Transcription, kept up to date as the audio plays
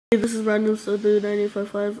Hey, this is Random Stuff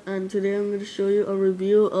 9855, and today I'm going to show you a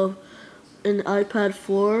review of an iPad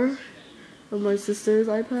 4 of my sister's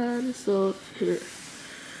iPad. So here,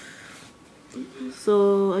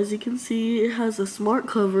 as you can see, it has a smart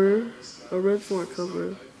cover, a red smart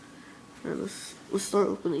cover, and let's start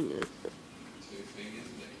opening it.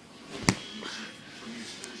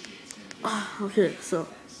 Okay, so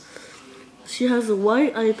she has a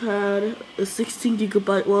white iPad, a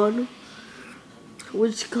 16GB one,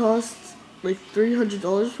 which costs like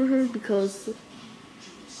 $300 for her because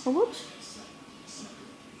how much?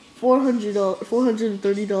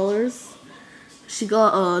 $430. She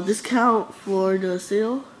got a discount for the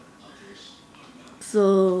sale.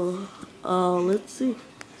 So let's see.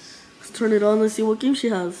 Let's turn it on. Let's see what game she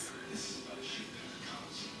has.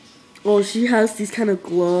 Oh, she has these kind of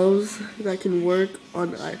gloves that can work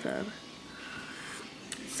on the iPad.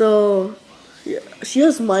 So yeah, she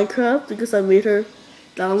has Minecraft because I made her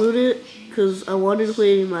download it because I wanted to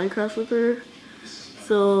play Minecraft with her.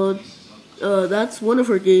 So that's one of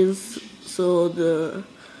her games. So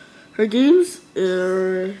her games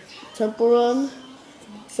are Temple Run,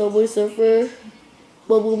 Subway Surfer,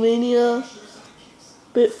 Bubble Mania,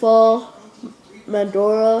 Pitfall,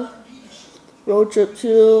 Mandora, Road Trip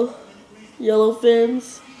 2,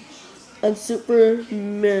 Yellowfins, and Super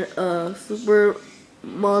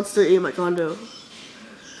Monster A Condo.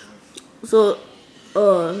 So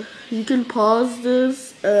you can pause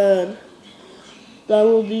this and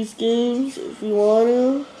download these games if you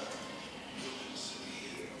want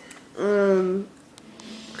to.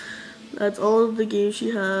 That's all of the games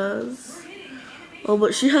she has. Oh,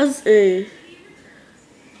 but she has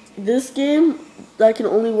this game that can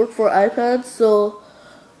only work for iPads, so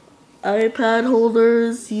iPad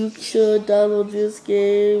holders, you should download this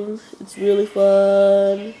game. It's really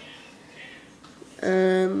fun.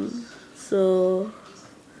 And so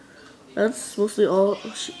that's mostly all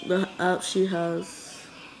the apps she has.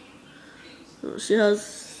 She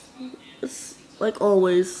has, it's like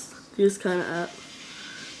always, this kind of app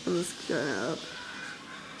and this kind of app.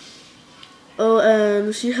 Oh,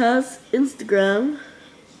 and she has Instagram,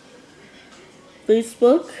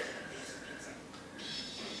 Facebook,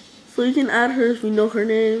 so you can add her if you know her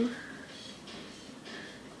name.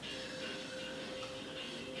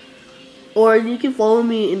 Or you can follow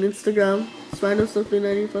me in Instagram. It's Random Stuff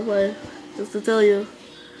 9855, just to tell you.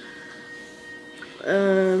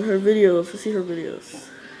 And her videos, see her videos.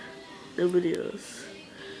 Her videos.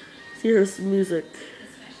 See her music.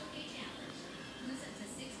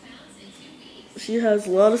 She has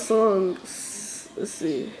a lot of songs. Let's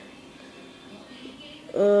see.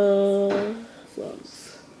 Songs.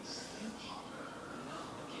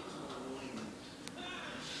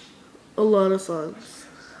 A lot of songs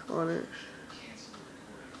on it.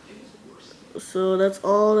 So that's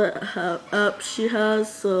all the apps she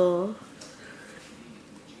has. So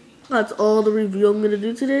that's all the review I'm gonna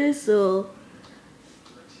do today. So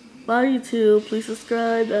bye YouTube. Please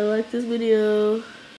subscribe and like this video.